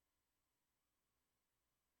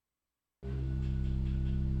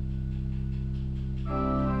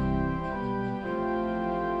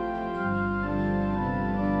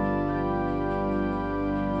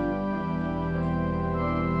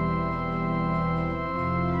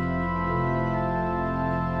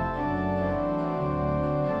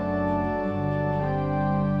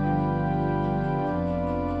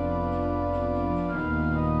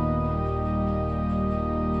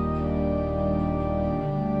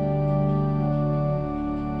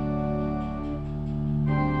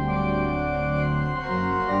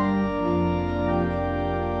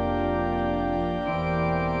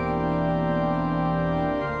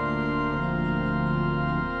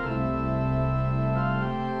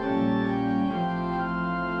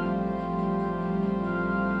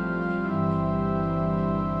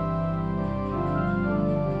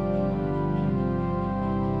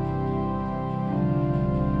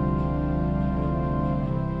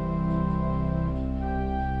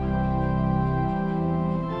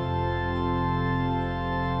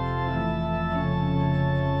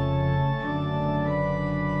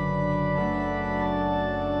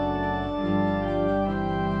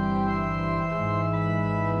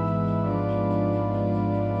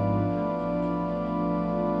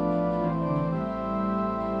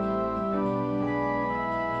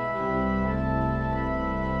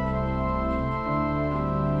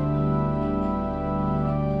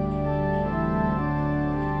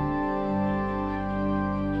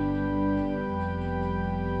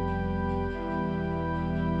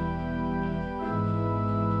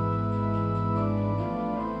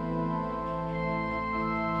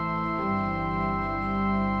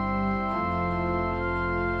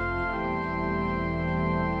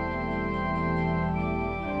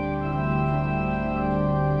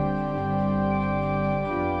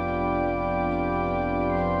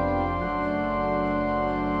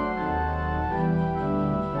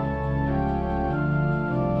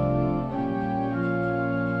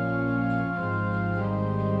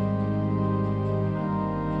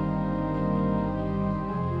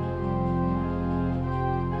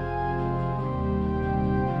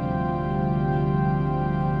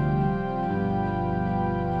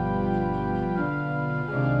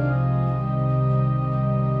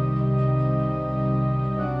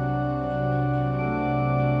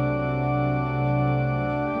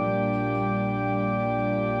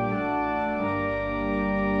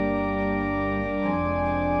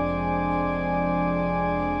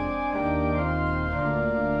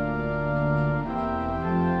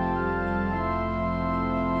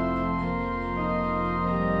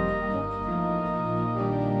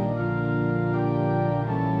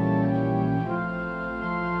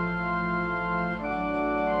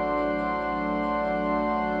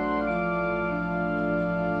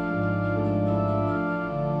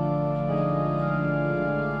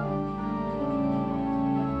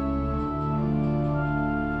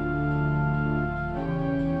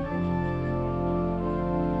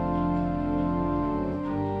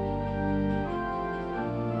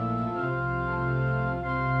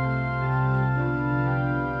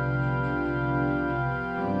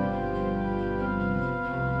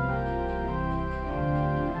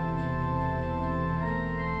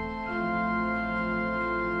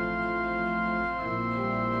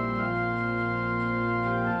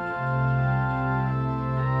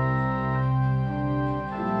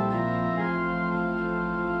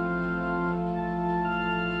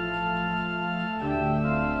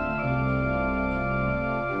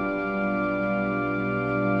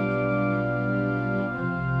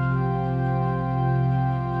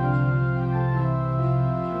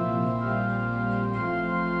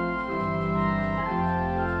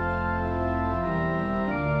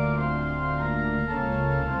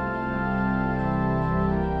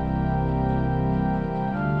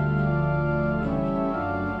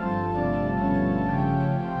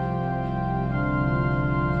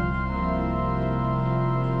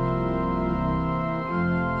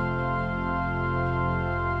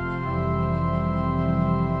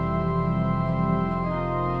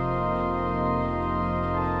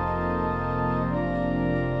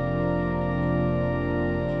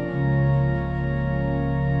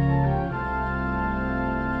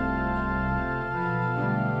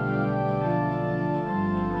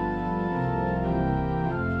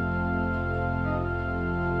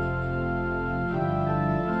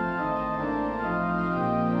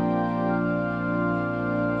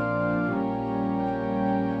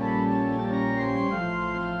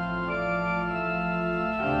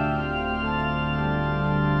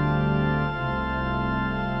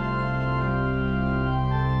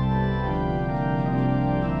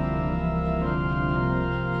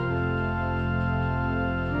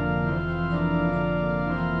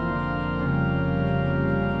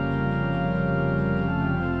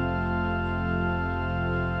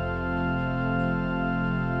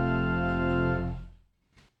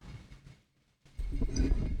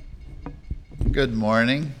Good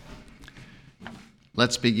morning.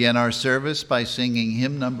 Let's begin our service by singing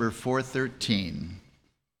hymn number 413.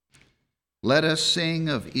 Let us sing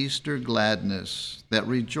of Easter gladness that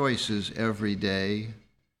rejoices every day.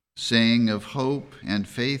 Sing of hope and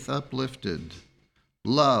faith uplifted.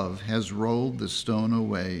 Love has rolled the stone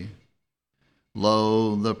away.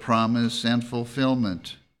 Lo, the promise and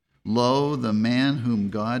fulfillment. Lo, the man whom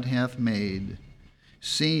God hath made,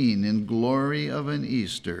 seen in glory of an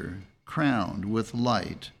Easter, crowned with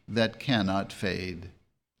light that cannot fade.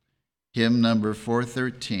 Hymn number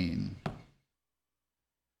 413.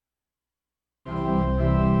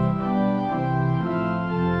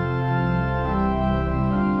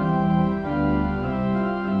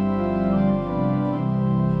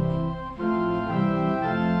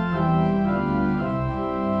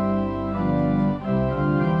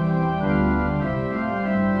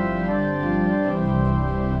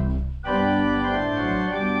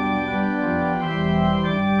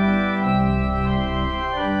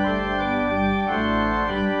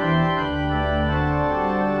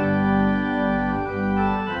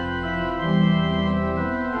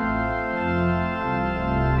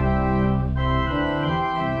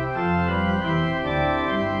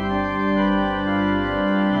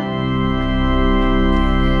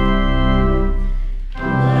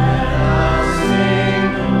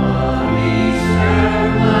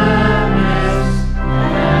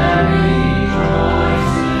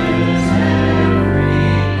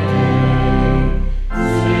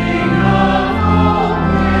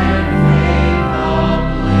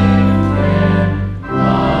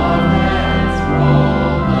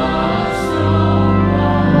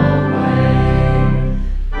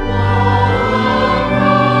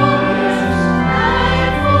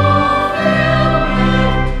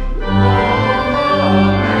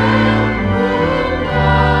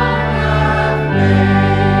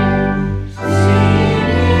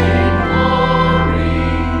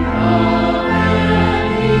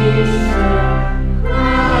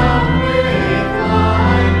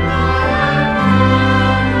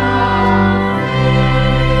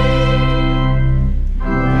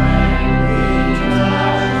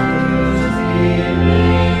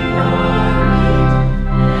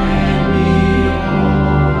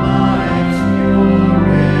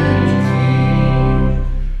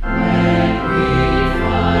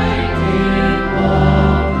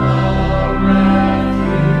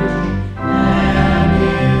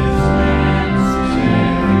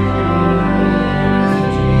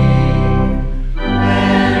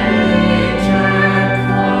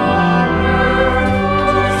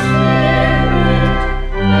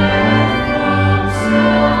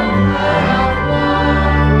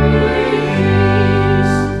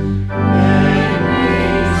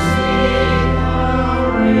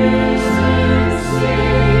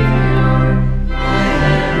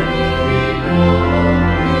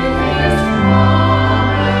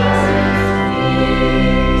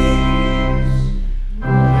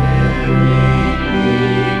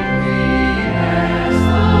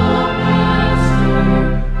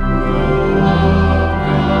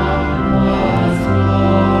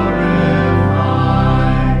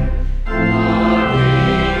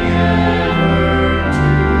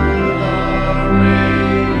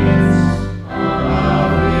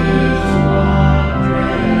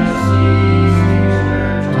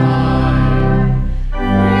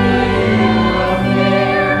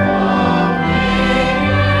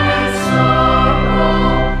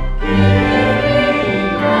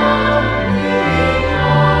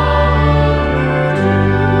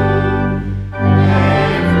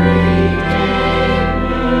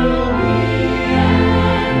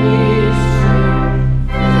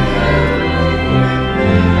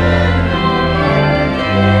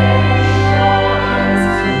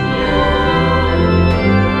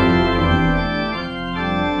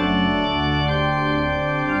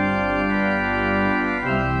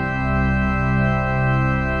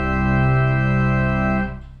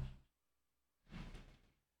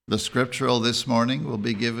 The scriptural this morning will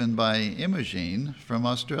be given by Imogen from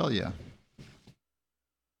Australia.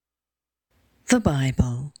 The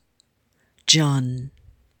Bible, John.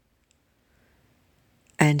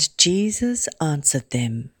 And Jesus answered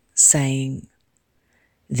them, saying,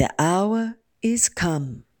 The hour is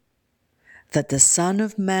come, that the Son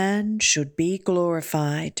of Man should be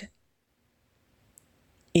glorified.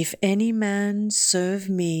 If any man serve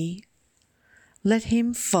me, let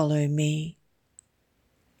him follow me.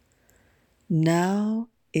 Now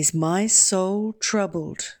is my soul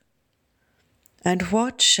troubled, and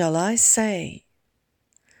what shall I say?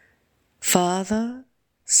 Father,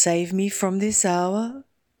 save me from this hour.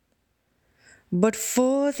 But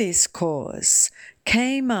for this cause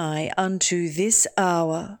came I unto this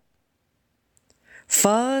hour.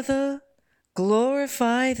 Father,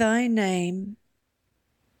 glorify thy name.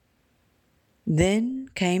 Then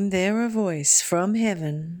came there a voice from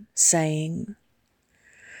heaven, saying,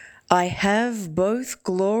 I have both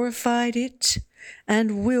glorified it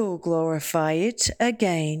and will glorify it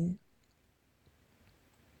again.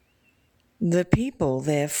 The people,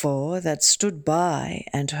 therefore, that stood by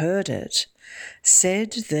and heard it,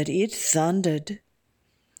 said that it thundered.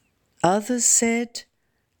 Others said,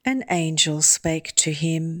 An angel spake to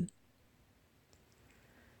him.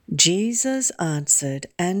 Jesus answered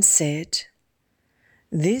and said,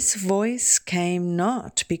 This voice came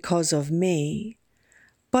not because of me,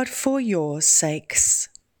 but for your sakes.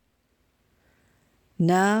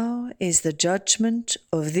 Now is the judgment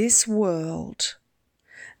of this world.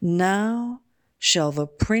 Now shall the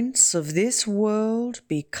prince of this world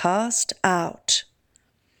be cast out.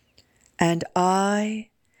 And I,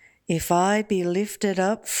 if I be lifted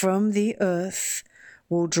up from the earth,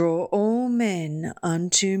 will draw all men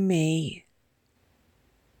unto me.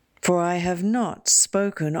 For I have not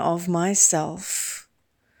spoken of myself,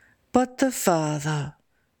 but the Father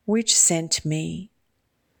which sent me.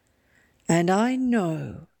 And I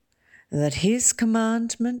know that his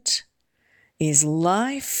commandment is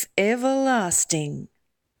life everlasting.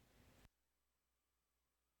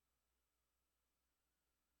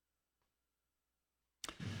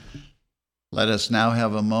 Let us now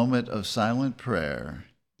have a moment of silent prayer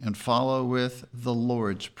and follow with the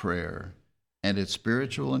Lord's Prayer and its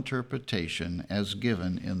spiritual interpretation as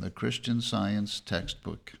given in the Christian Science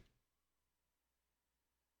textbook.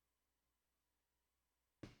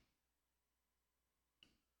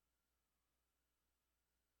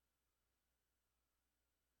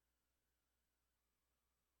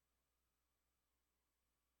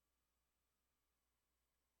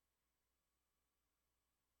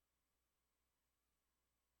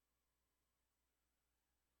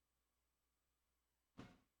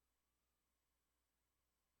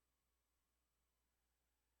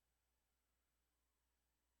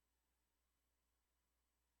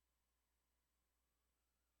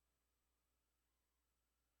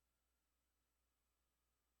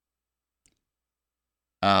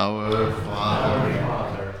 Our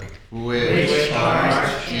Father, which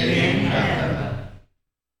art in heaven,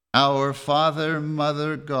 our Father,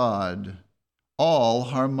 Mother God, all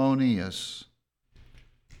harmonious,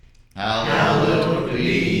 hallowed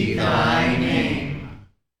be thy name.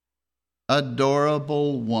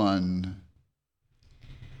 Adorable One,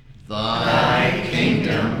 thy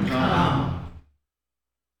kingdom come.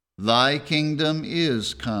 Thy kingdom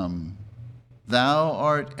is come. Thou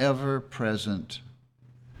art ever present.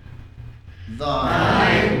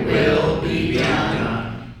 Thy will be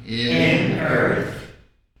done in earth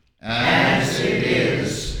as it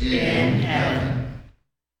is in heaven.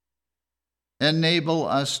 Enable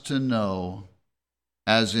us to know,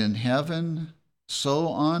 as in heaven, so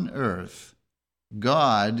on earth,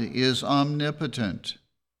 God is omnipotent,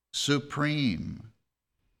 supreme.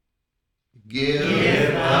 Give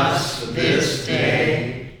us this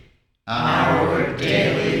day our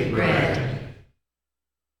daily bread.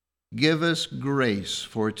 Give us grace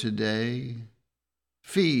for today.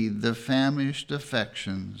 Feed the famished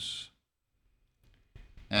affections.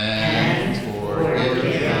 And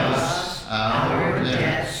forgive us our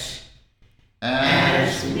debts,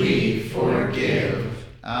 as we forgive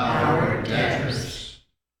our debtors.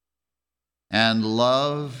 And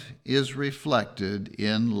love is reflected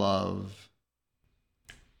in love.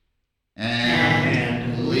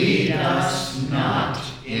 And lead us not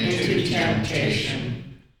into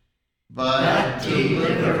temptation, but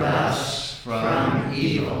deliver us from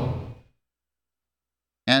evil.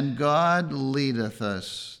 And God leadeth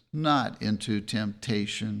us not into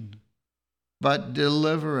temptation, but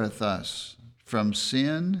delivereth us from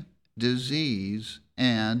sin, disease,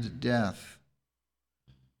 and death.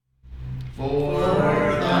 For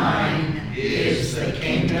thine is the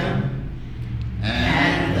kingdom,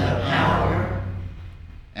 and the power,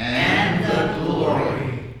 and the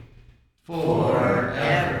glory,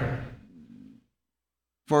 forever.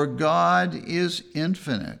 For God is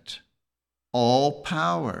infinite, all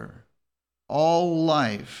power, all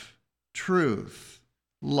life, truth,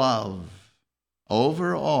 love,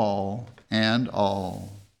 over all and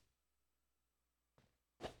all.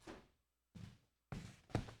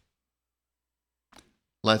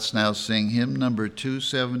 Let's now sing hymn number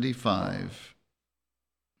 275.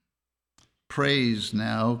 Praise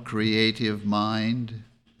now, creative mind,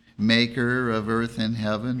 maker of earth and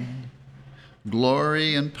heaven.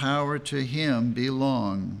 Glory and power to him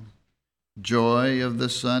belong. joy of the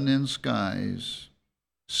sun in skies,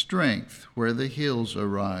 strength where the hills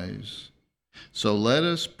arise. So let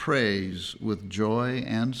us praise with joy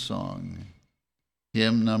and song.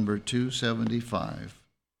 Hymn number 275.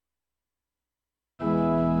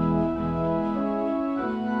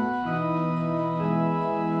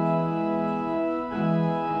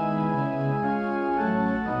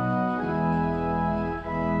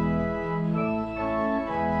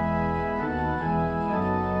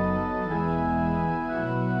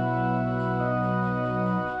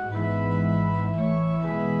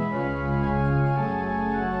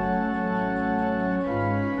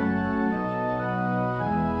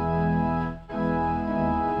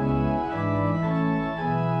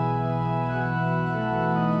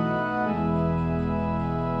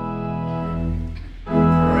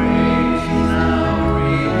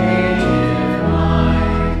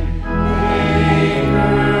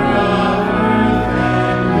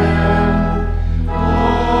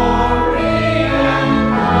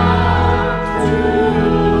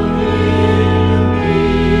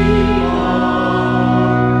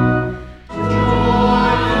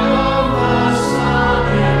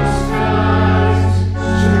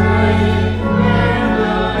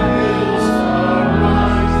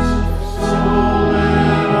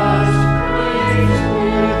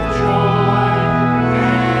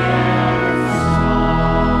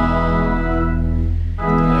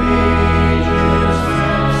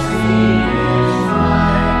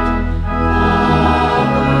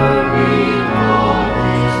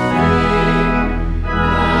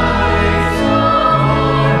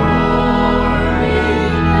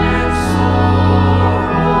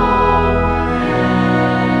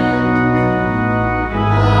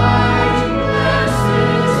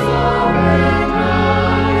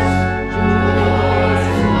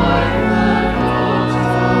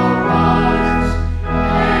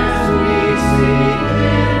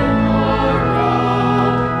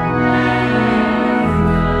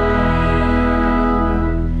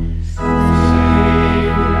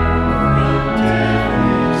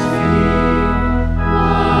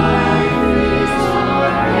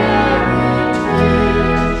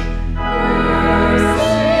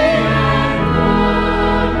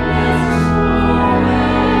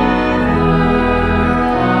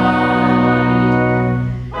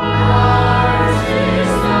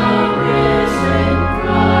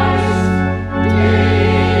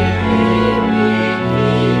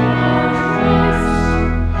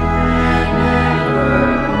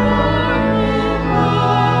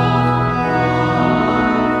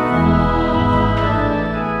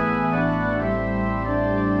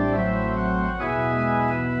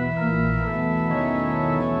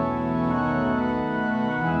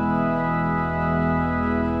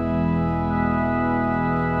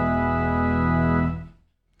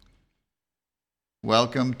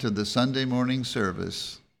 Welcome to the Sunday morning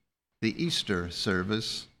service, the Easter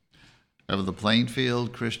service of the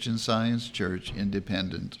Plainfield Christian Science Church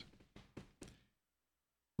Independent.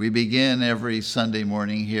 We begin every Sunday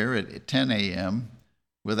morning here at 10 a.m.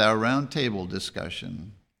 with our roundtable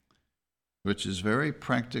discussion, which is very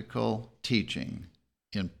practical teaching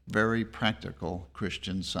in very practical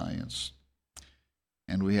Christian science.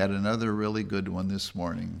 And we had another really good one this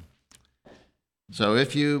morning. So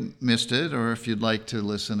if you missed it, or if you'd like to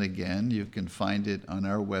listen again, you can find it on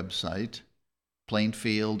our website,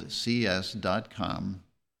 plainfieldcs.com,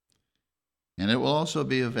 and it will also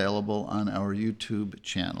be available on our YouTube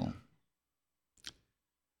channel.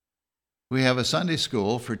 We have a Sunday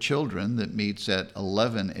school for children that meets at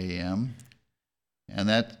 11 a.m., and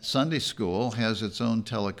that Sunday school has its own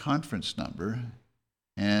teleconference number,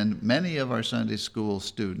 and many of our Sunday school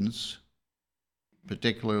students,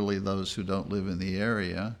 particularly those who don't live in the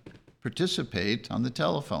area, participate on the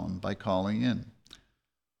telephone by calling in.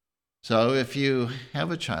 So if you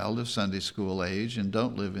have a child of Sunday school age and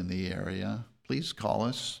don't live in the area, please call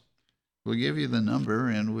us. We'll give you the number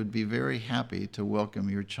and would be very happy to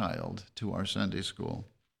welcome your child to our Sunday school.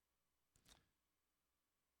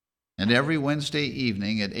 And every Wednesday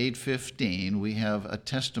evening at 8:15, we have a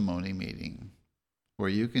testimony meeting where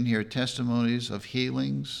you can hear testimonies of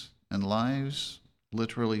healings and lives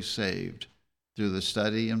literally saved through the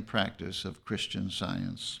study and practice of Christian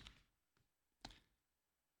Science.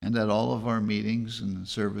 And at all of our meetings and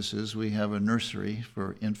services, we have a nursery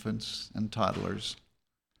for infants and toddlers,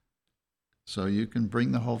 so you can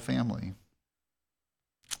bring the whole family.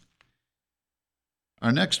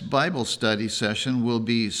 Our next Bible study session will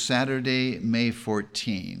be Saturday, May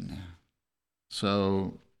 14.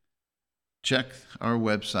 So check our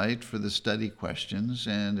website for the study questions,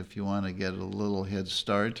 and if you want to get a little head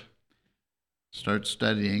start, start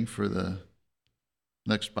studying for the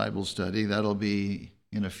next Bible study. That'll be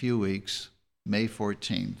in a few weeks, May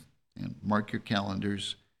 14th. And mark your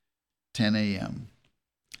calendars, 10 a.m.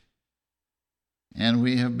 And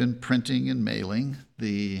we have been printing and mailing.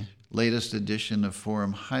 The latest edition of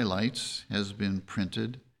Forum Highlights has been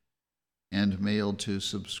printed and mailed to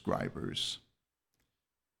subscribers.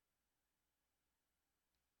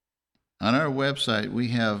 On our website, we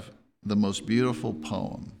have the most beautiful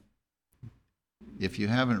poem. If you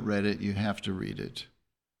haven't read it, you have to read it.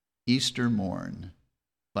 Easter Morn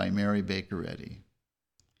by Mary Baker Eddy.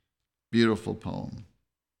 Beautiful poem.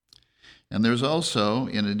 And there's also,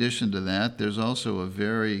 in addition to that, there's also a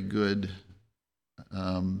very good,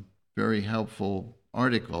 very helpful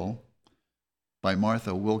article by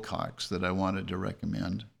Martha Wilcox that I wanted to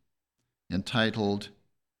recommend, entitled,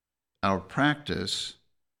 Our Practice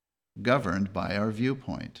Governed by Our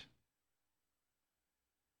Viewpoint.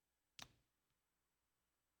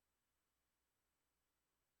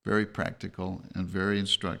 Very practical and very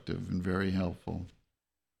instructive and very helpful.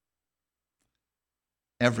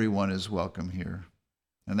 Everyone is welcome here,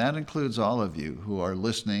 and that includes all of you who are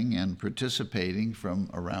listening and participating from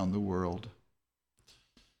around the world.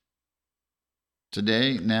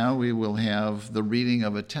 Today, now we will have the reading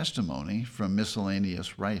of a testimony from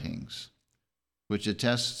Miscellaneous Writings, which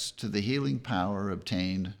attests to the healing power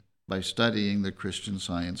obtained by studying the Christian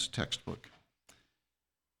Science textbook.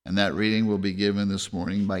 And that reading will be given this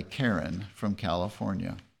morning by Karen from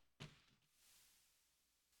California.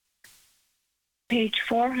 Page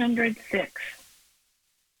 406.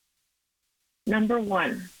 Number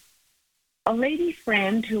 1. A lady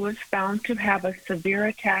friend who was found to have a severe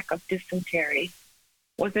attack of dysentery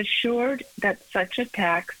was assured that such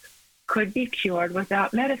attacks could be cured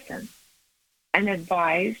without medicine and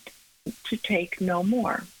advised to take no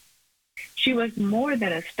more. She was more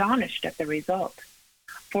than astonished at the result,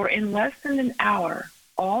 for in less than an hour,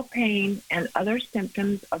 all pain and other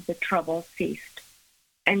symptoms of the trouble ceased,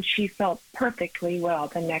 and she felt perfectly well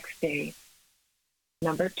the next day.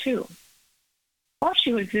 Number 2. While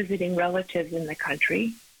she was visiting relatives in the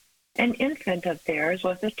country, an infant of theirs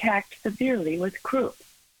was attacked severely with croup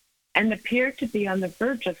and appeared to be on the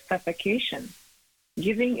verge of suffocation,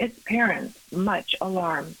 giving its parents much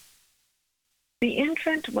alarm. The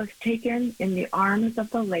infant was taken in the arms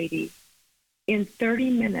of the lady, in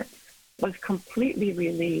 30 minutes was completely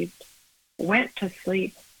relieved, went to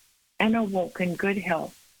sleep, and awoke in good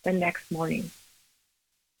health the next morning.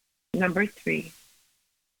 Number 3.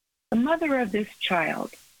 The mother of this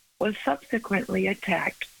child was subsequently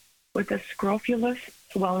attacked with a scrofulous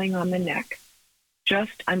swelling on the neck,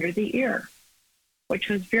 just under the ear, which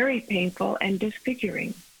was very painful and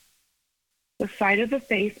disfiguring. The side of the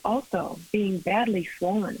face also being badly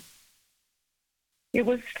swollen. It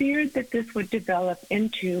was feared that this would develop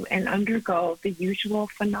into and undergo the usual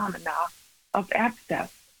phenomena of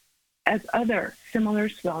abscess, as other similar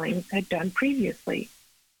swellings had done previously.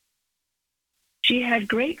 She had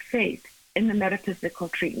great faith in the metaphysical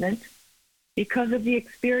treatment because of the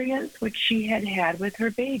experience which she had had with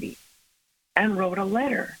her baby, and wrote a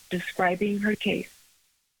letter describing her case.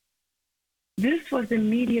 This was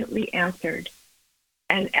immediately answered,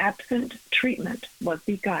 and absent treatment was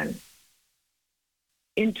begun.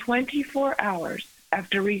 In 24 hours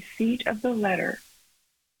after receipt of the letter,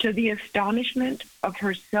 to the astonishment of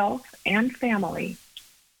herself and family,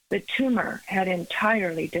 the tumor had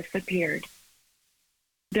entirely disappeared.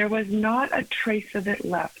 There was not a trace of it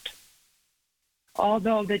left,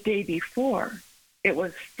 although the day before it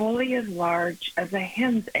was fully as large as a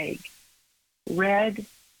hen's egg, red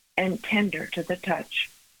and tender to the touch.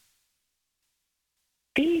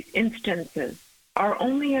 These instances are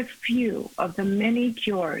only a few of the many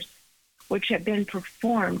cures which have been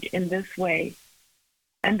performed in this way,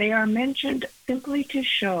 and they are mentioned simply to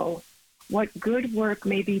show what good work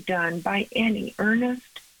may be done by any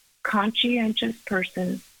earnest, conscientious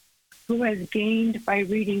person who has gained by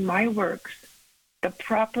reading my works the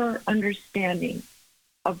proper understanding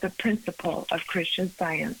of the principle of Christian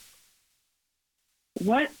Science.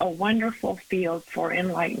 What a wonderful field for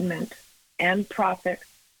enlightenment and profit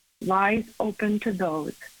lies open to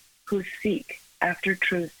those who seek after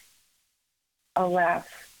truth. Alas,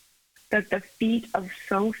 that the feet of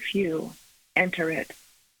so few enter it.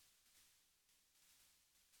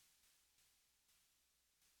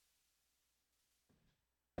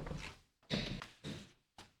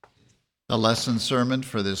 The lesson sermon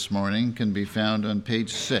for this morning can be found on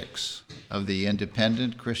page 6 of the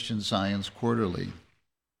Independent Christian Science Quarterly.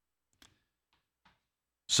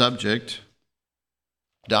 Subject,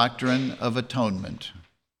 Doctrine of Atonement.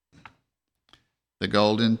 The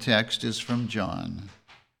golden text is from John.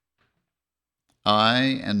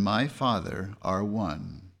 I and my Father are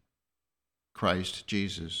one. Christ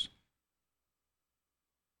Jesus.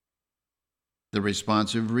 The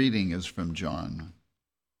responsive reading is from John.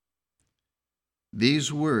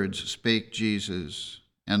 These words spake Jesus,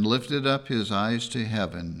 and lifted up his eyes to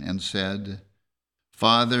heaven, and said,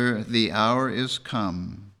 Father, the hour is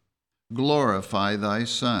come. Glorify thy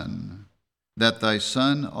Son, that thy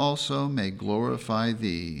Son also may glorify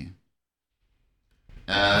thee.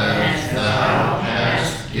 As thou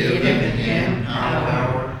hast given him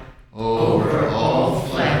power over all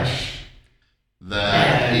flesh,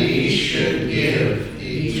 that he should give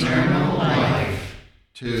eternal life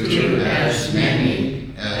to as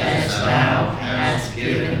many as thou hast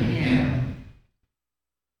given him.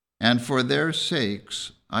 And for their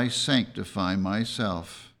sakes I sanctify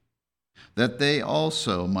myself, that they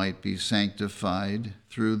also might be sanctified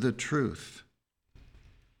through the truth.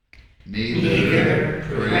 Neither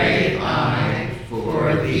pray I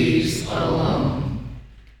for these alone,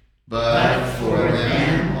 but for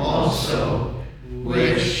them also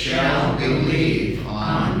which shall believe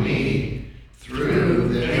on me through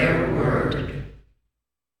their word,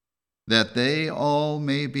 that they all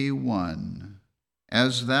may be one,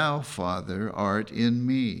 as thou, Father, art in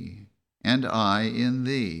me, and I in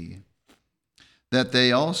thee, that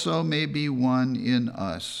they also may be one in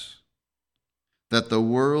us, that the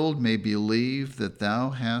world may believe that thou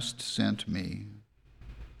hast sent me.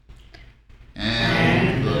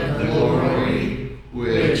 And the glory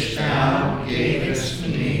which thou gavest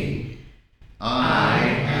me, I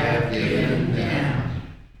have given them,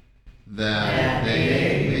 that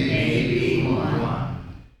they may be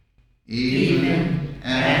one, even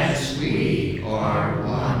as we are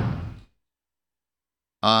one.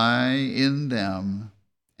 I in them,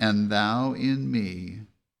 and thou in me,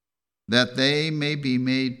 that they may be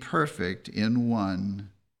made perfect in one,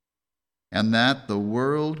 and that the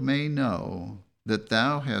world may know that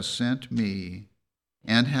thou hast sent me,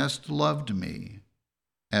 and hast loved me,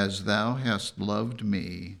 as thou hast loved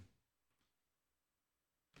me.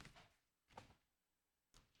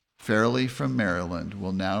 Fairley from Maryland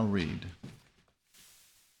will now read.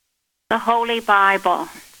 The Holy Bible,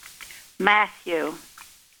 Matthew.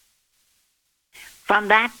 From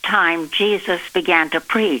that time Jesus began to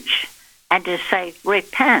preach and to say,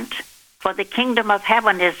 Repent, for the kingdom of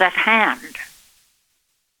heaven is at hand.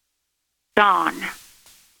 John.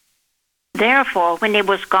 Therefore, when he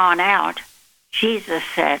was gone out, Jesus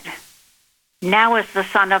said, Now is the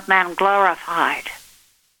Son of Man glorified,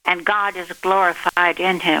 and God is glorified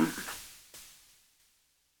in him.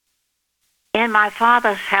 In my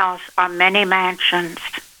Father's house are many mansions.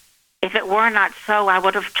 If it were not so, I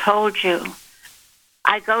would have told you.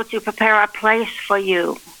 I go to prepare a place for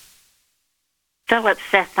you. Philip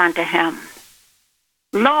saith unto him,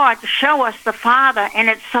 Lord, show us the Father, and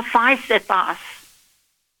it sufficeth us.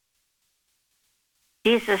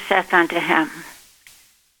 Jesus saith unto him,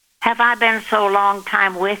 Have I been so long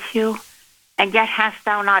time with you, and yet hast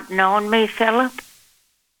thou not known me, Philip?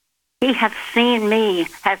 He hath seen me,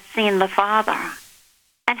 hath seen the Father.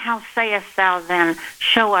 And how sayest thou then,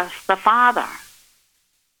 Show us the Father?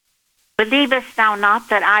 Believest thou not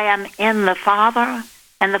that I am in the Father,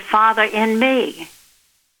 and the Father in me?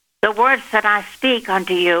 The words that I speak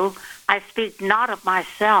unto you, I speak not of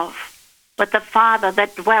myself, but the Father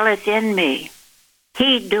that dwelleth in me.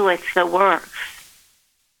 He doeth the works.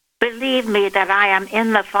 Believe me that I am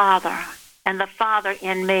in the Father, and the Father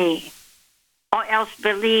in me, or else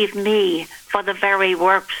believe me for the very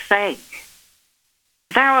work's sake.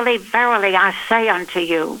 Verily, verily, I say unto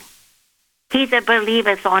you, he that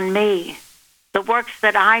believeth on me, the works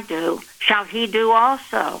that I do, shall he do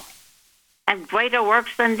also, and greater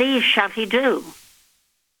works than these shall he do,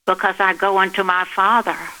 because I go unto my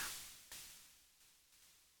Father.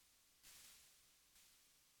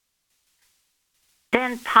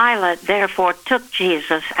 Then Pilate therefore took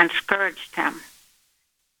Jesus and scourged him.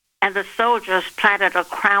 And the soldiers platted a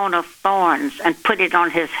crown of thorns and put it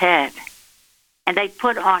on his head. And they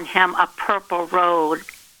put on him a purple robe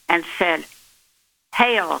and said,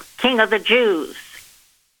 Hail, King of the Jews!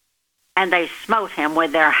 And they smote him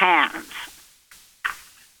with their hands.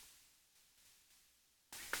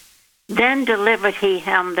 Then delivered he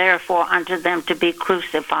him therefore unto them to be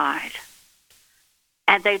crucified.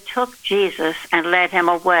 And they took Jesus and led him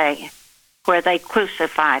away, where they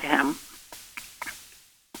crucified him.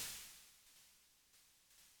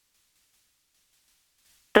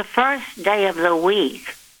 The first day of the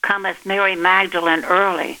week cometh Mary Magdalene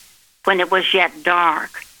early, when it was yet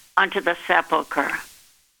dark, unto the sepulchre,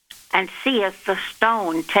 and seeth the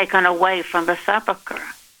stone taken away from the sepulchre.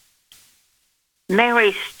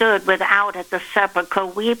 Mary stood without at the sepulchre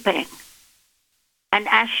weeping. And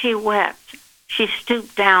as she wept, she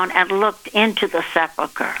stooped down and looked into the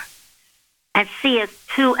sepulchre, and seeth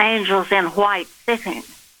two angels in white sitting,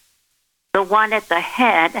 the one at the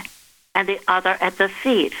head and the other at the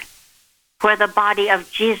feet, where the body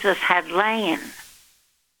of Jesus had lain.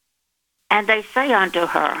 And they say unto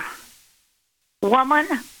her, Woman,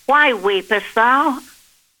 why weepest thou?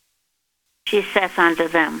 She saith unto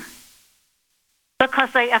them,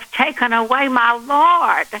 Because they have taken away my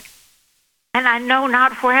Lord, and I know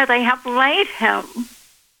not where they have laid him.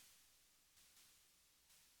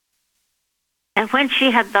 And when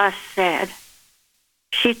she had thus said,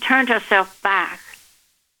 she turned herself back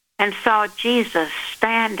and saw Jesus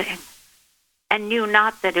standing, and knew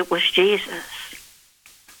not that it was Jesus.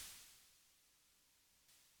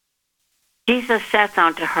 Jesus saith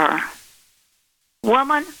unto her,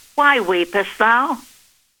 Woman, why weepest thou?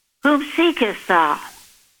 Whom seekest thou?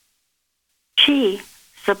 She,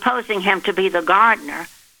 supposing him to be the gardener,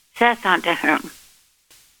 saith unto him,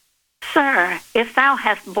 Sir, if thou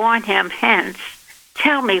hast borne him hence,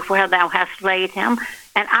 tell me where thou hast laid him,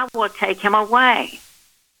 and I will take him away.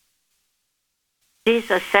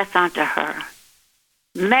 Jesus saith unto her,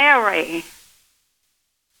 Mary.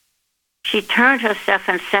 She turned herself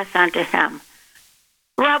and saith unto him,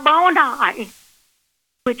 Rabboni,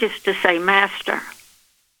 which is to say, Master.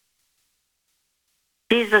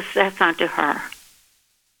 Jesus saith unto her,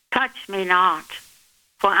 Touch me not,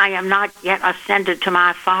 for I am not yet ascended to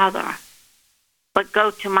my Father, but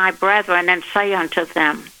go to my brethren and say unto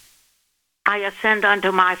them, I ascend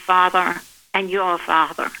unto my Father and your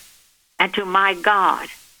Father, and to my God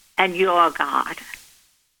and your God.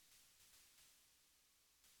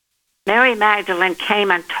 Mary Magdalene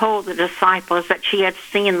came and told the disciples that she had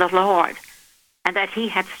seen the Lord, and that he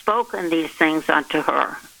had spoken these things unto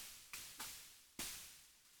her.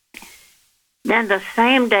 Then the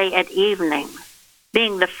same day at evening,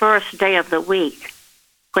 being the first day of the week,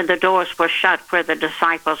 when the doors were shut where the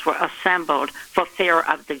disciples were assembled for fear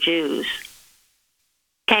of the Jews,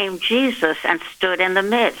 came Jesus and stood in the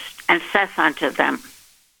midst, and saith unto them,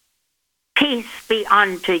 Peace be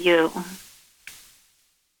unto you.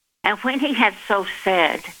 And when he had so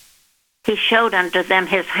said, he showed unto them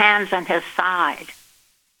his hands and his side.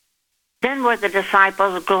 Then were the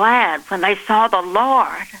disciples glad when they saw the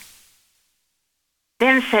Lord.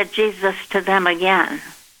 Then said Jesus to them again,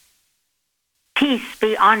 Peace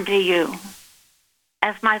be unto you.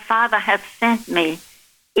 As my Father hath sent me,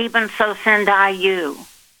 even so send I you.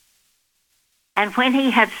 And when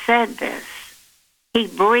he had said this, he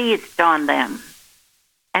breathed on them,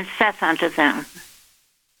 and saith unto them,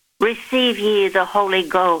 Receive ye the Holy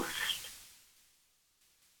Ghost.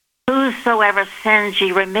 Whosoever sins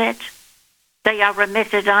ye remit, they are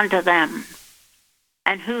remitted unto them.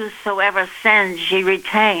 And whosoever sins ye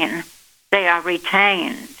retain, they are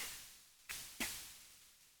retained.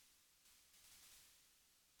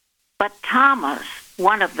 But Thomas,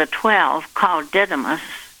 one of the 12, called Didymus,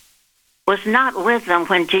 was not with them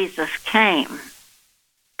when Jesus came.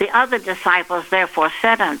 The other disciples therefore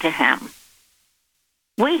said unto him,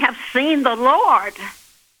 We have seen the Lord.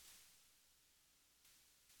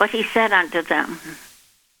 But he said unto them,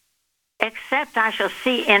 Except I shall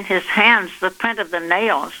see in his hands the print of the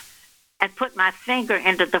nails, and put my finger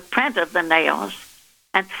into the print of the nails,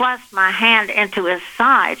 and thrust my hand into his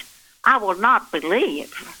side, I will not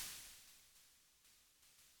believe.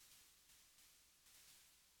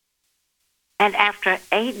 And after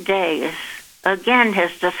 8 days, again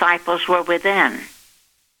his disciples were within,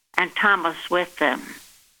 and Thomas with them.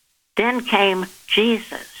 Then came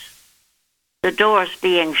Jesus, the doors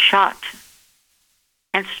being shut,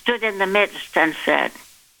 and stood in the midst and said,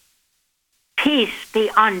 Peace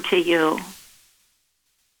be unto you.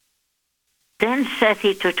 Then said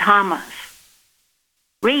he to Thomas,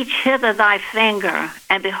 Reach hither thy finger,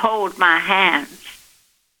 and behold my hands,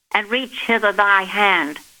 and reach hither thy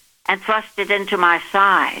hand, and thrust it into my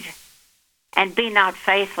side, and be not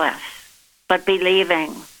faithless, but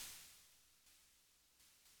believing.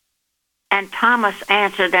 And Thomas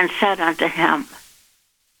answered and said unto him,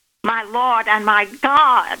 My Lord and my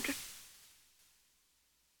God.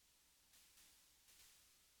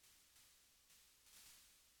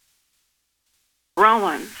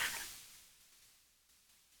 Romans.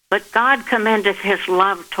 But God commendeth his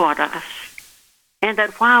love toward us, in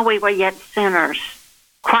that while we were yet sinners,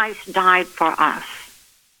 Christ died for us.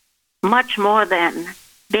 Much more then,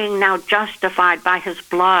 being now justified by his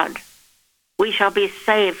blood, we shall be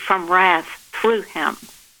saved from wrath through him.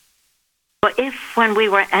 For if, when we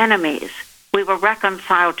were enemies, we were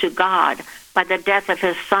reconciled to God by the death of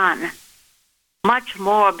his Son, much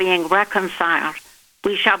more being reconciled,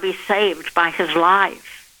 we shall be saved by his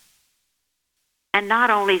life. And not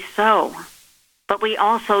only so, but we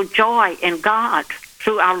also joy in God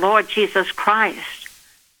through our Lord Jesus Christ,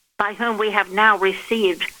 by whom we have now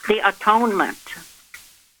received the atonement.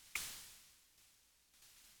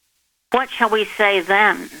 What shall we say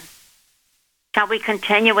then? Shall we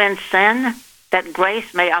continue in sin, that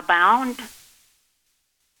grace may abound?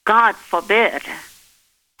 God forbid.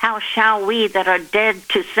 How shall we that are dead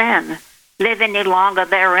to sin live any longer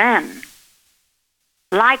therein?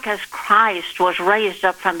 Like as Christ was raised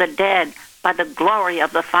up from the dead by the glory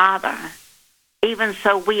of the Father, even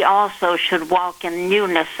so we also should walk in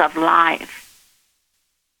newness of life,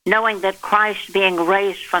 knowing that Christ, being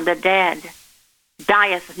raised from the dead,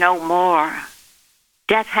 dieth no more.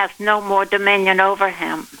 Death hath no more dominion over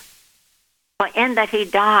him. For in that he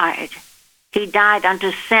died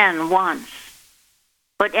unto sin once.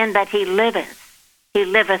 But in that he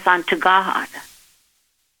liveth unto God.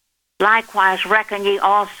 Likewise reckon ye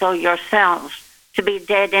also yourselves to be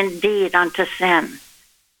dead indeed unto sin,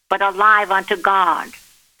 but alive unto God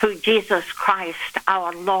through Jesus Christ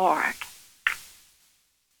our Lord.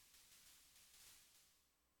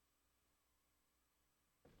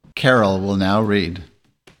 Carol will now read.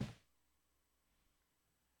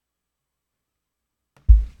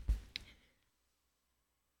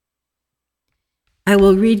 I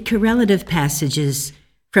will read correlative passages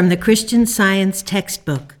from the Christian Science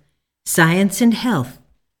textbook, Science and Health,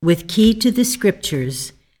 with Key to the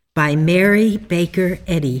Scriptures, by Mary Baker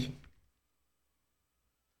Eddy.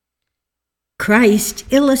 Christ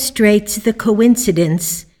illustrates the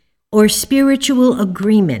coincidence or spiritual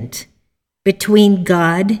agreement between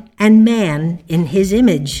God and man in his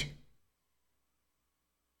image.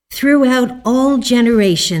 Throughout all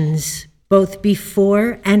generations, both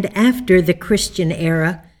before and after the Christian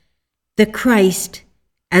era, the Christ,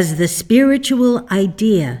 as the spiritual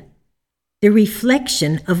idea, the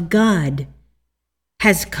reflection of God,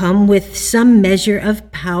 has come with some measure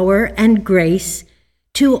of power and grace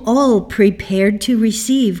to all prepared to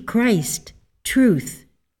receive Christ, truth.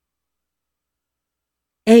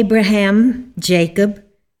 Abraham, Jacob,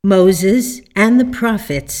 Moses, and the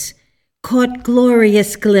prophets caught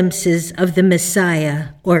glorious glimpses of the Messiah,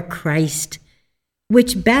 or Christ,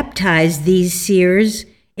 which baptized these seers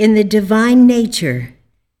in the divine nature,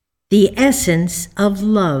 the essence of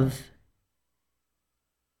love.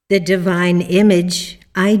 The divine image,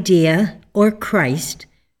 idea, or Christ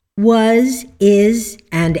was, is,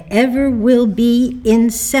 and ever will be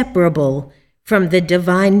inseparable from the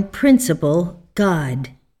divine principle,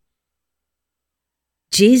 God.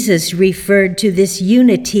 Jesus referred to this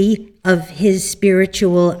unity of his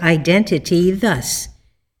spiritual identity thus: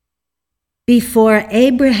 "Before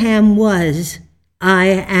Abraham was, I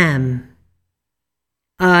am.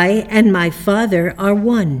 I and my Father are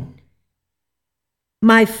one.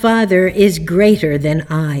 My Father is greater than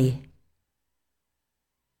I."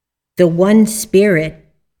 The one Spirit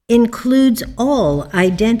includes all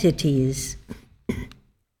identities.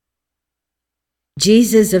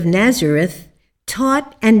 Jesus of Nazareth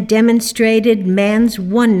taught and demonstrated man's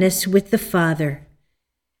oneness with the Father,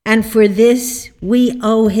 and for this we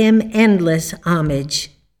owe him endless homage.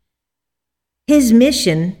 His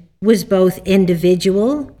mission was both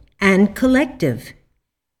individual and collective.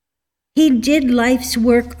 He did life's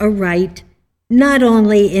work aright, not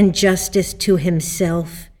only in justice to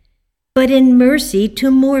himself, but in mercy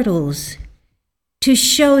to mortals, to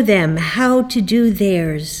show them how to do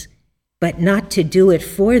theirs, but not to do it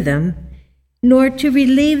for them, nor to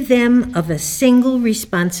relieve them of a single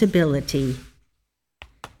responsibility.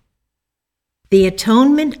 The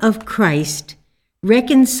atonement of Christ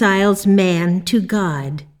reconciles man to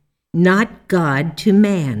God, not God to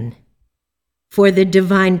man. For the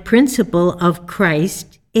divine principle of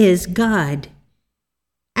Christ is God.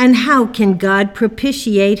 And how can God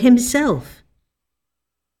propitiate himself?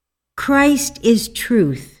 Christ is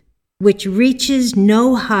truth, which reaches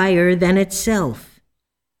no higher than itself.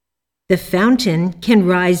 The fountain can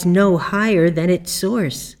rise no higher than its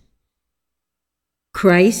source.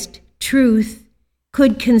 Christ, truth,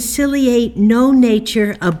 could conciliate no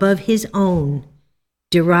nature above his own,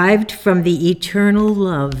 derived from the eternal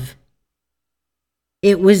love.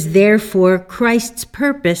 It was therefore Christ's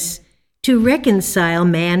purpose to reconcile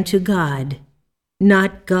man to God,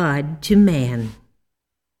 not God to man.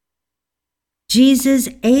 Jesus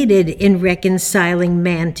aided in reconciling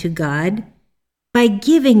man to God by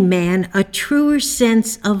giving man a truer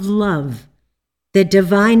sense of love, the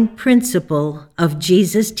divine principle of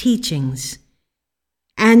Jesus' teachings.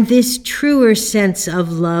 And this truer sense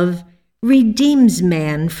of love redeems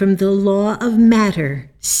man from the law of matter,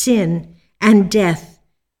 sin, and death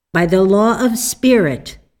by the law of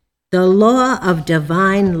spirit, the law of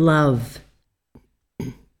divine love.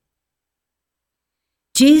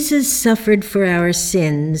 Jesus suffered for our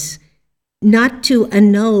sins, not to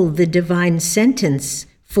annul the divine sentence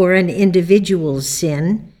for an individual's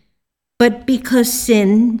sin, but because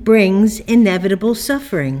sin brings inevitable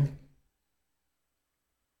suffering.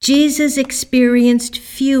 Jesus experienced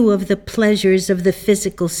few of the pleasures of the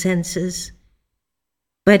physical senses,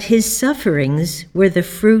 but his sufferings were the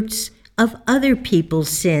fruits of other people's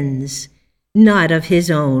sins, not of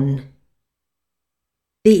his own.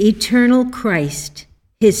 The eternal Christ,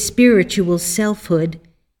 his spiritual selfhood,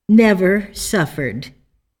 never suffered.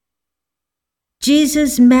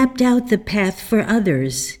 Jesus mapped out the path for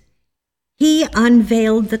others. He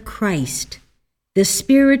unveiled the Christ, the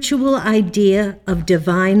spiritual idea of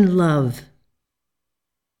divine love.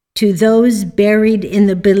 To those buried in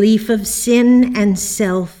the belief of sin and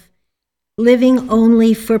self, living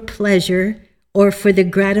only for pleasure or for the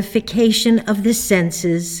gratification of the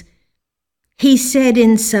senses, he said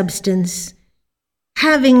in substance,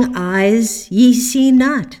 "Having eyes ye see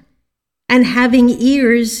not, and having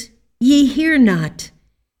ears ye hear not,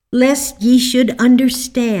 lest ye should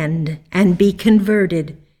understand and be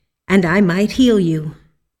converted, and I might heal you."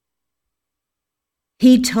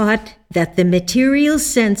 He taught that the material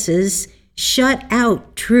senses shut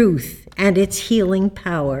out truth and its healing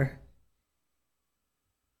power.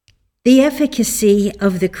 The efficacy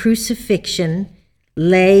of the crucifixion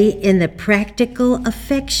lay in the practical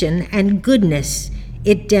affection and goodness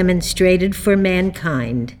it demonstrated for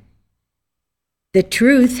mankind. The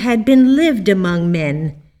truth had been lived among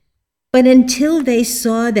men, but until they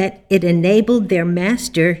saw that it enabled their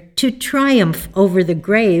master to triumph over the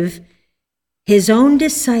grave, his own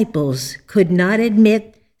disciples could not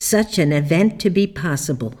admit such an event to be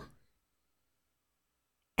possible.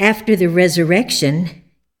 After the resurrection,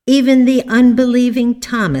 even the unbelieving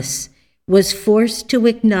Thomas was forced to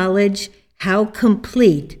acknowledge how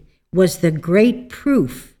complete was the great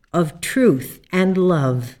proof of truth and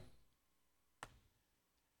love.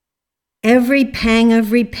 Every pang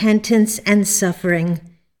of repentance and suffering,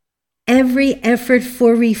 every effort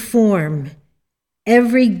for reform,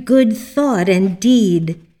 every good thought and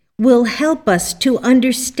deed will help us to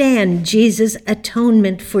understand Jesus'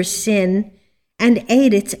 atonement for sin and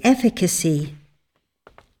aid its efficacy.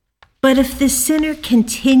 But if the sinner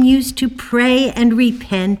continues to pray and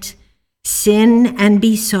repent, sin and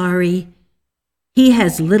be sorry, he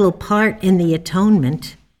has little part in the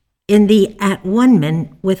atonement, in the at-one-ment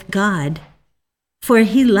with God, for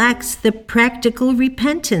he lacks the practical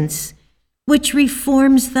repentance, which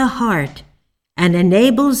reforms the heart and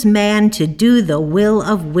enables man to do the will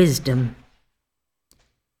of wisdom.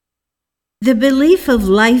 The belief of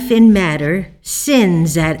life in matter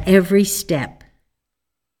sins at every step.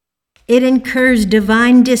 It incurs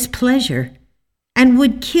divine displeasure and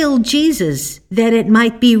would kill Jesus that it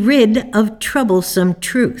might be rid of troublesome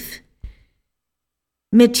truth.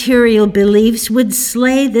 Material beliefs would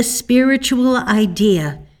slay the spiritual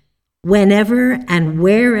idea whenever and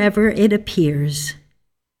wherever it appears.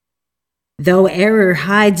 Though error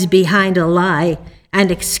hides behind a lie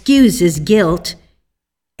and excuses guilt,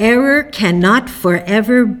 error cannot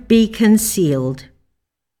forever be concealed.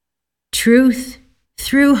 Truth,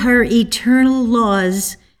 through her eternal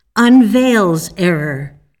laws, unveils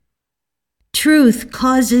error. Truth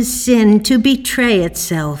causes sin to betray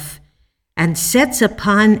itself and sets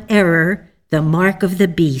upon error the mark of the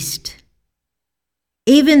beast.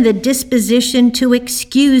 Even the disposition to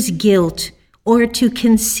excuse guilt or to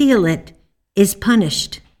conceal it is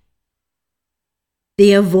punished.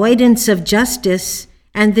 The avoidance of justice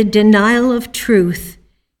and the denial of truth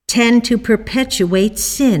tend to perpetuate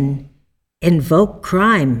sin, invoke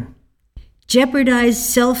crime, jeopardize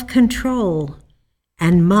self-control,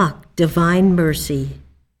 and mock divine mercy.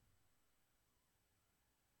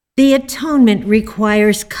 The atonement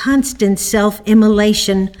requires constant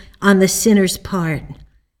self-immolation on the sinner's part.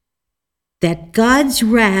 That God's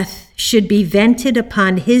wrath should be vented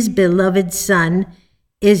upon his beloved Son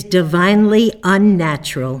is divinely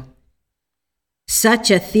unnatural.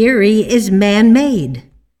 Such a theory is man-made.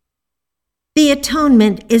 The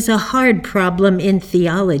atonement is a hard problem in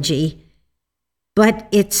theology, but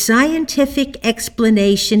its scientific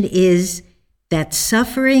explanation is that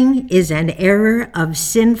suffering is an error of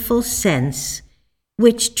sinful sense,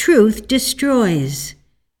 which truth destroys,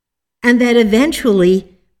 and that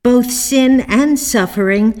eventually both sin and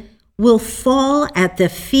suffering will fall at the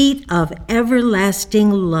feet of everlasting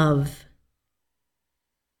love.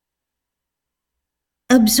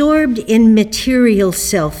 Absorbed in material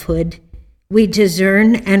selfhood, we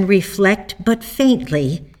discern and reflect but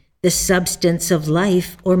faintly the substance of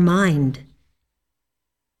life or mind.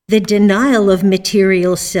 The denial of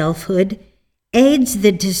material selfhood aids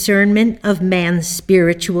the discernment of man's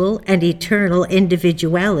spiritual and eternal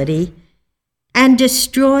individuality and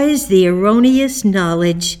destroys the erroneous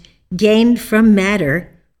knowledge gained from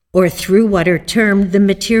matter or through what are termed the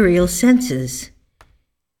material senses.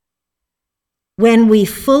 When we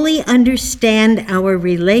fully understand our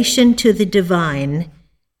relation to the divine,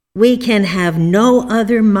 we can have no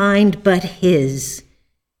other mind but His,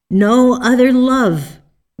 no other love,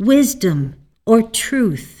 wisdom, or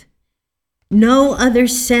truth, no other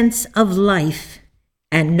sense of life,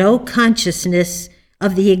 and no consciousness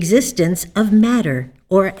of the existence of matter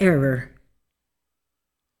or error.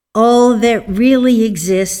 All that really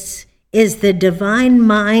exists is the divine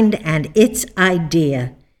mind and its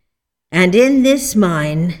idea, and in this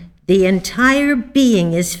mind, the entire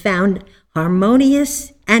being is found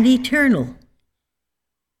harmonious and eternal.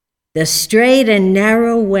 The straight and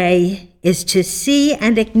narrow way is to see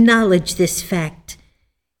and acknowledge this fact,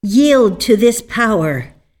 yield to this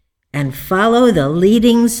power, and follow the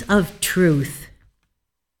leadings of truth.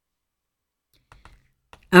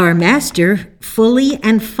 Our Master fully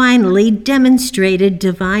and finally demonstrated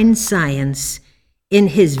divine science in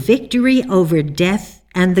his victory over death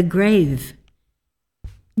and the grave.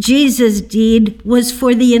 Jesus' deed was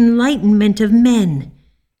for the enlightenment of men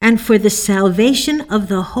and for the salvation of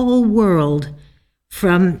the whole world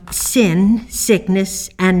from sin, sickness,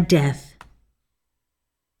 and death.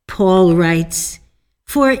 Paul writes,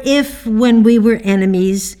 "For if, when we were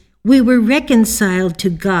enemies, we were reconciled to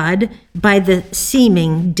God by the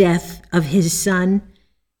seeming death of his Son,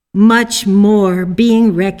 much more,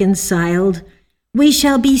 being reconciled, we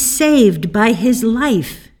shall be saved by his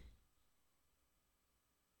life."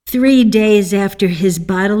 3 days after his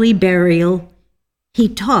bodily burial, he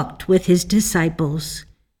talked with his disciples.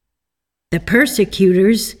 The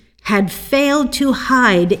persecutors had failed to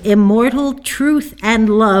hide immortal truth and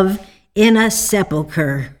love in a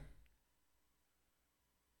sepulchre.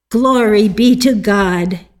 Glory be to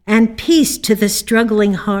God, and peace to the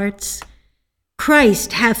struggling hearts.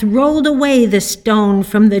 Christ hath rolled away the stone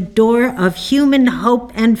from the door of human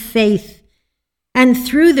hope and faith, and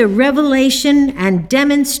through the revelation and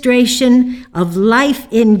demonstration of life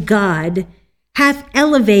in God, hath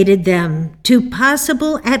elevated them to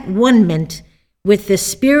possible at-one-ment with the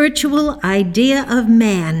spiritual idea of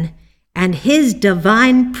man and his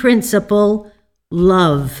divine principle,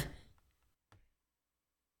 love.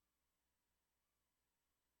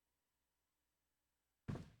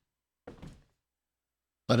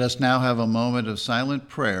 Let us now have a moment of silent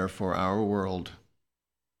prayer for our world.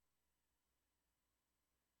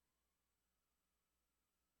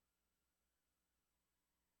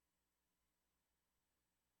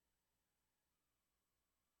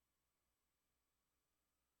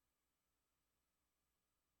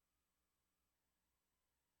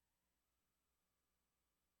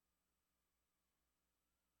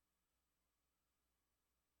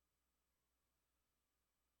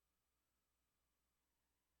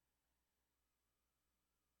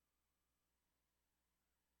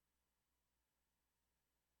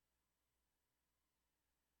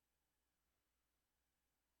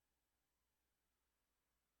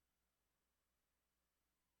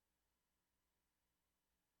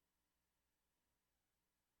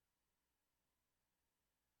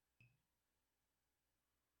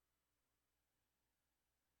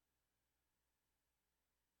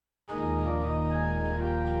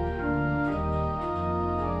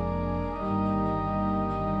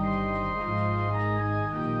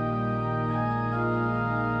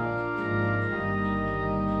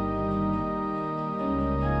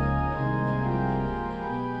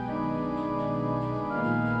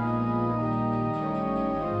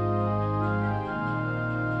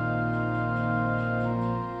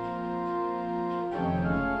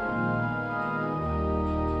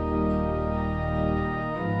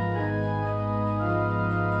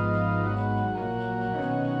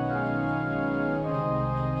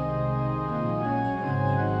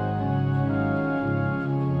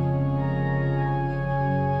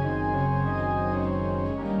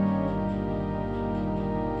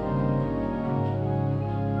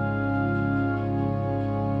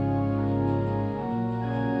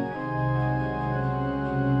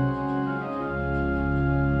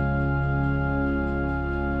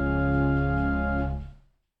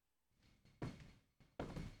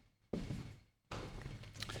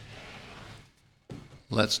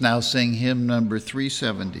 Let's now sing hymn number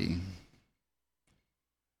 370.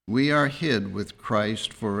 We are hid with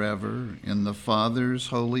Christ forever in the Father's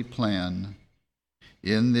holy plan.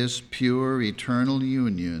 In this pure eternal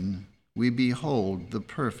union, we behold the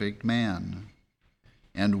perfect man.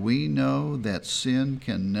 And we know that sin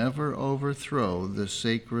can never overthrow the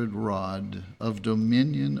sacred rod of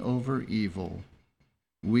dominion over evil.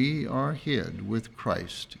 We are hid with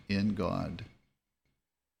Christ in God.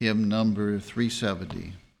 Hymn number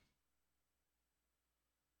 370.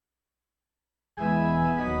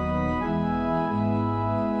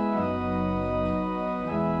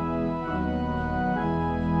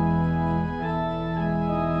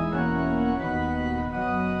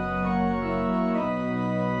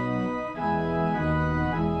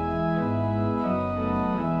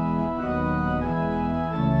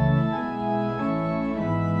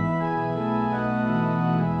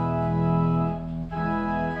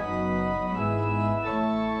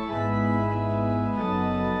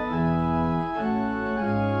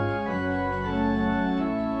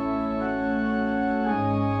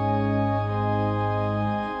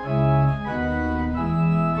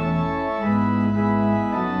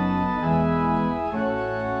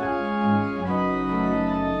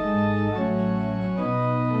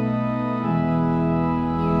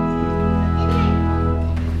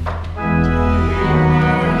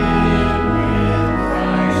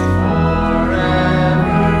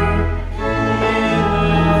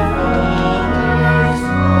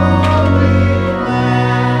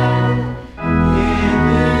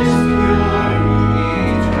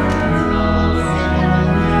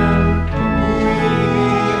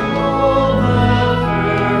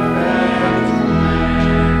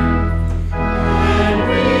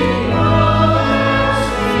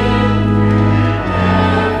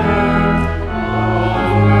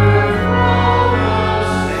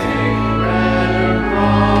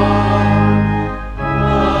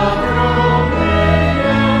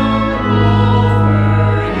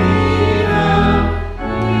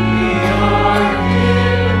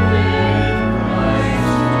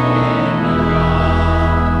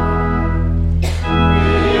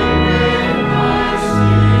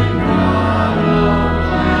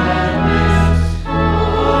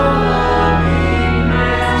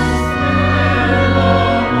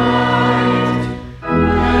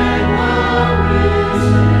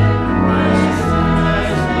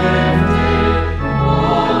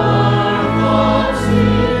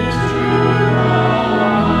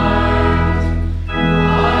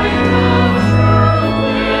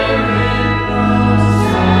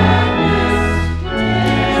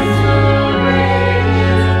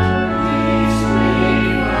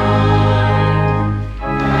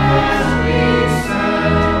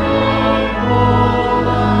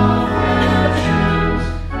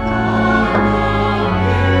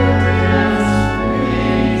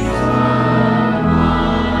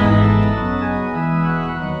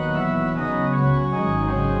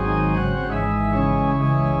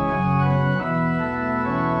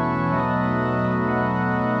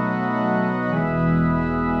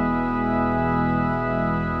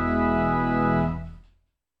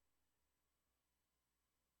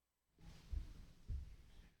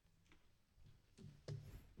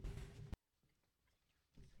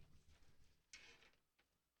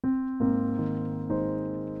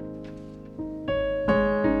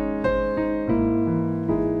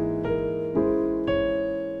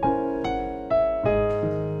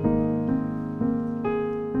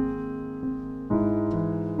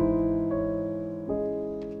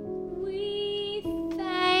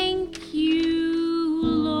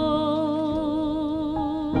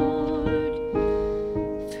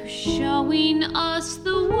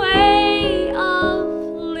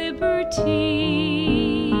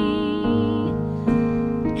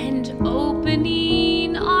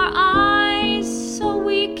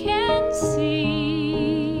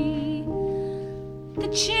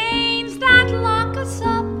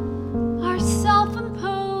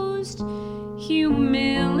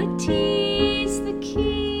 Humility's the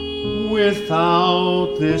key.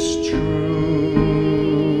 Without this truth,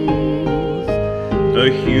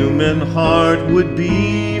 the human heart would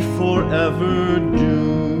be forever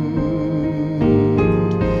doomed,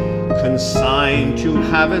 consigned to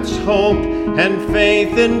have its hope and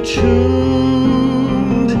faith entombed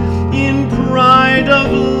in pride of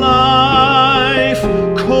life,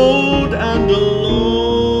 cold and alone.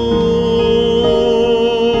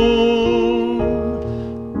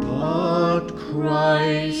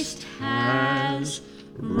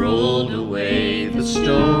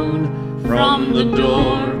 From the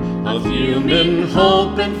door of human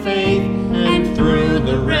hope and faith, and through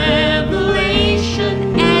the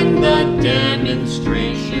revelation and the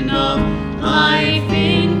demonstration of life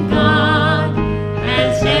in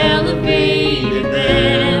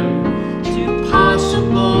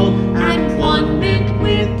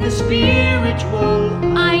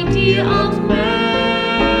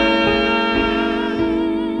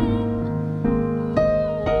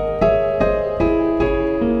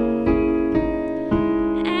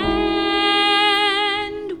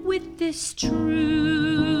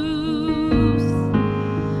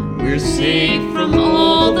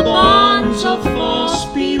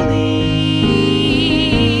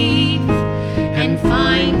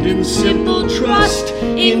simple trust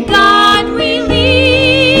in God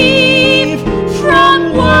relieve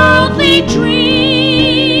from worldly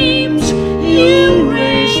dreams. You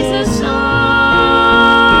raise us up,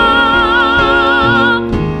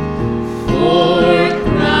 for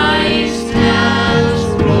Christ has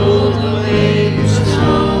rolled away the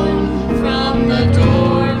stone from the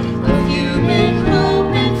door of human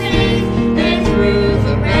hope and faith, and through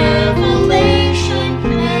the revelation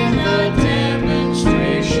and the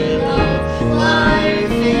demonstration of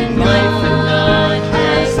life in God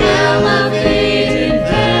has elevated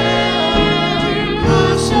them.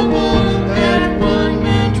 Impossible at one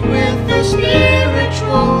meant with the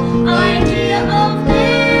spiritual idea of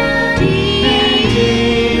man.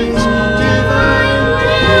 Deeds, divine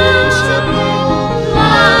principle,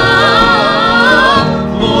 love,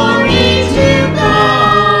 glory to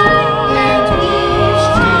God, and peace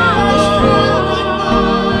to struggling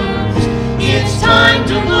hearts. It's time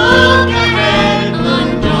to look ahead,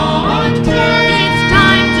 undaunted. It's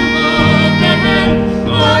time to look ahead,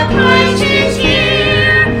 for Christ is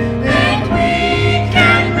here, and we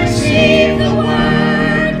can receive the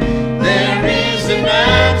word. There is an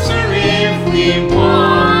answer if we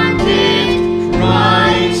want it.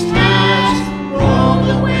 Christ has rolled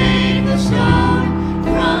away the stone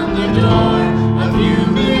from the door of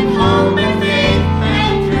human hope and faith,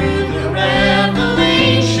 and through the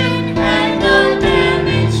revelation and the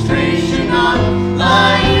demonstration of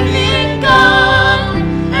life in God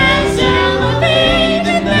has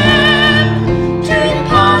elevated them to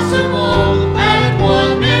impossible at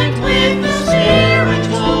one meant with the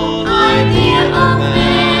spiritual idea of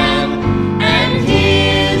man and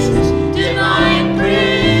his divine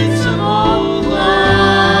principle,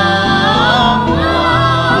 love, love.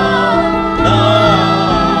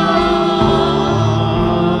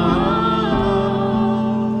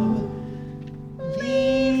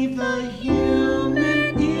 Leave the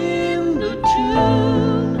human in the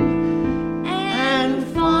tomb and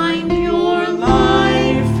find your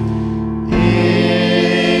life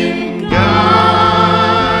in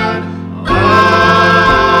God.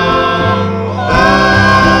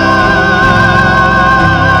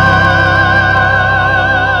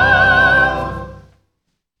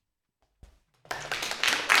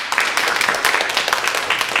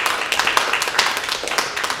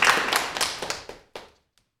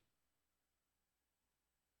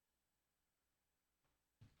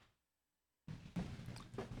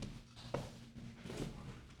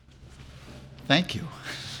 Thank you.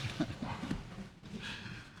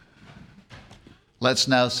 Let's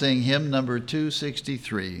now sing hymn number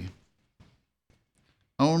 263.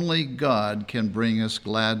 Only God can bring us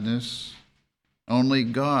gladness. Only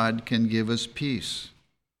God can give us peace.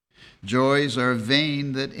 Joys are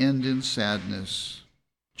vain that end in sadness.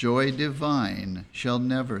 Joy divine shall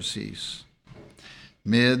never cease.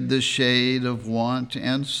 Mid the shade of want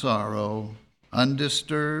and sorrow,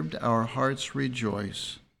 undisturbed our hearts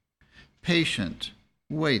rejoice. Patient,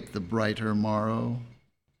 wait the brighter morrow.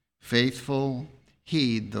 Faithful,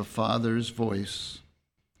 heed the Father's voice.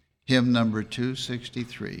 Hymn number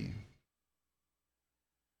 263.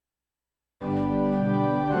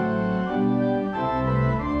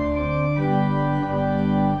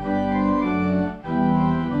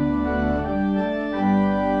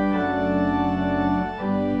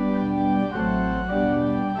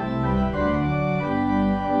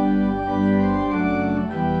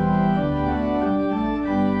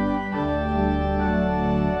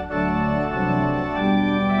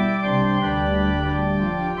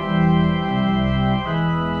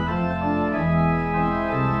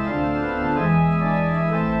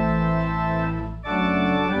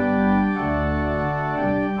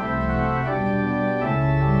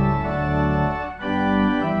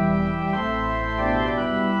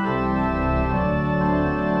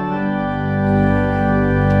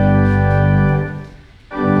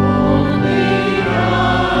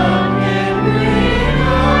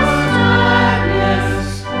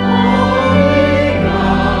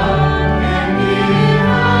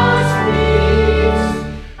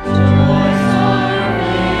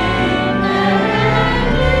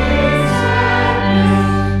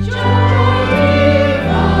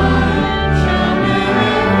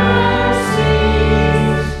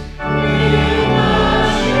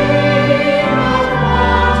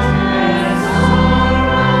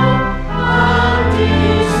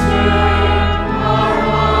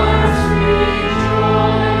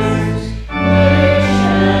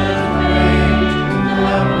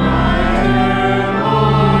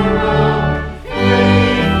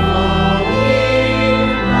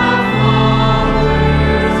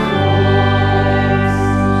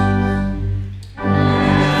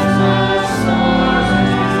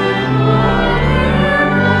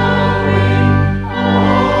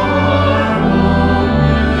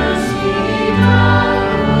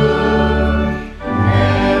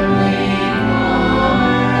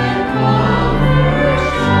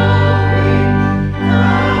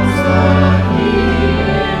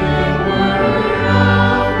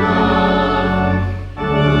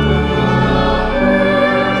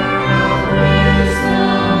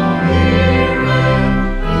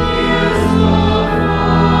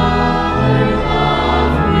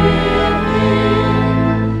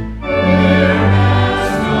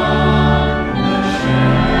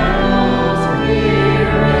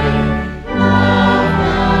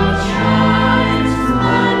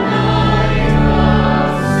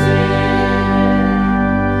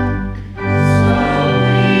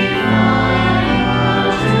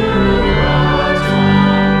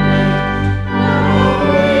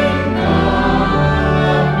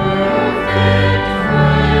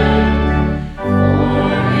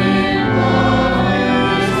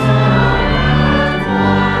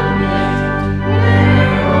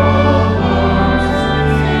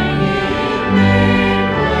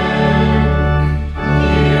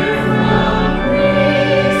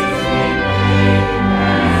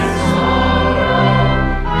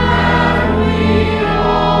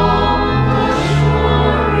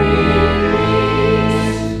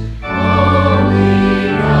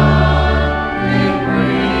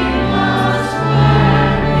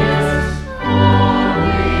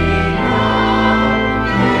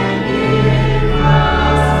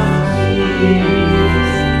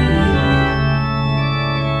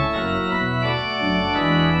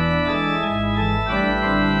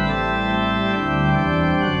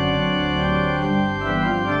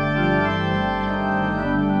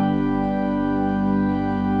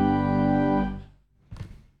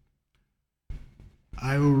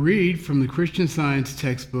 from the Christian Science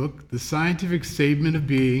textbook, The Scientific Statement of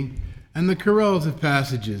Being, and the correlative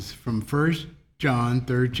passages from 1 John,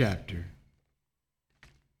 3rd chapter.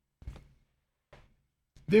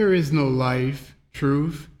 There is no life,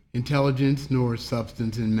 truth, intelligence, nor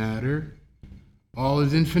substance in matter. All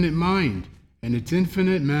is infinite mind, and its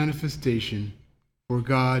infinite manifestation, for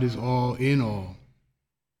God is all in all.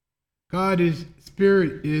 God is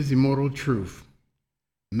spirit, is immortal truth.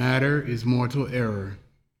 Matter is mortal error.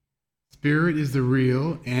 Spirit is the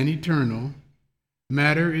real and eternal.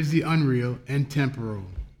 Matter is the unreal and temporal.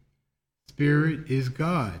 Spirit is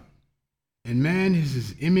God, and man is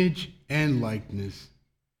his image and likeness.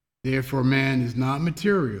 Therefore, man is not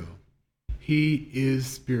material. He is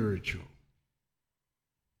spiritual.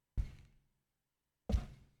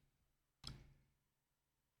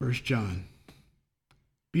 First John.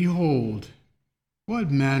 Behold, what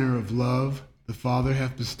manner of love the Father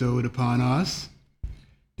hath bestowed upon us,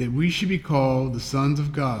 that we should be called the sons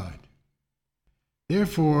of God.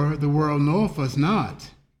 Therefore the world knoweth us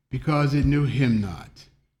not, because it knew him not.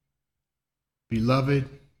 Beloved,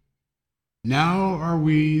 now are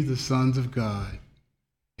we the sons of God,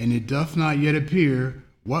 and it doth not yet appear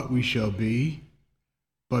what we shall be,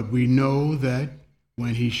 but we know that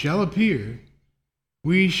when he shall appear,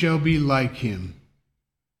 we shall be like him,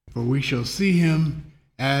 for we shall see him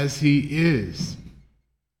as he is.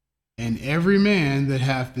 And every man that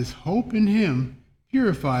hath this hope in him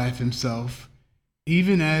purifieth himself,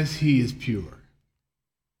 even as he is pure.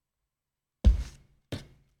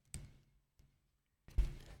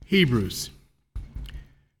 Hebrews.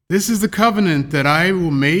 This is the covenant that I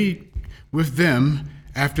will make with them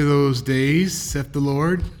after those days, saith the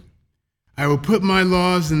Lord. I will put my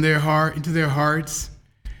laws in their heart, into their hearts,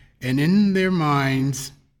 and in their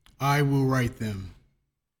minds I will write them.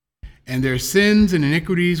 And their sins and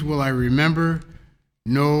iniquities will I remember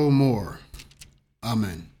no more.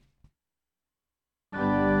 Amen.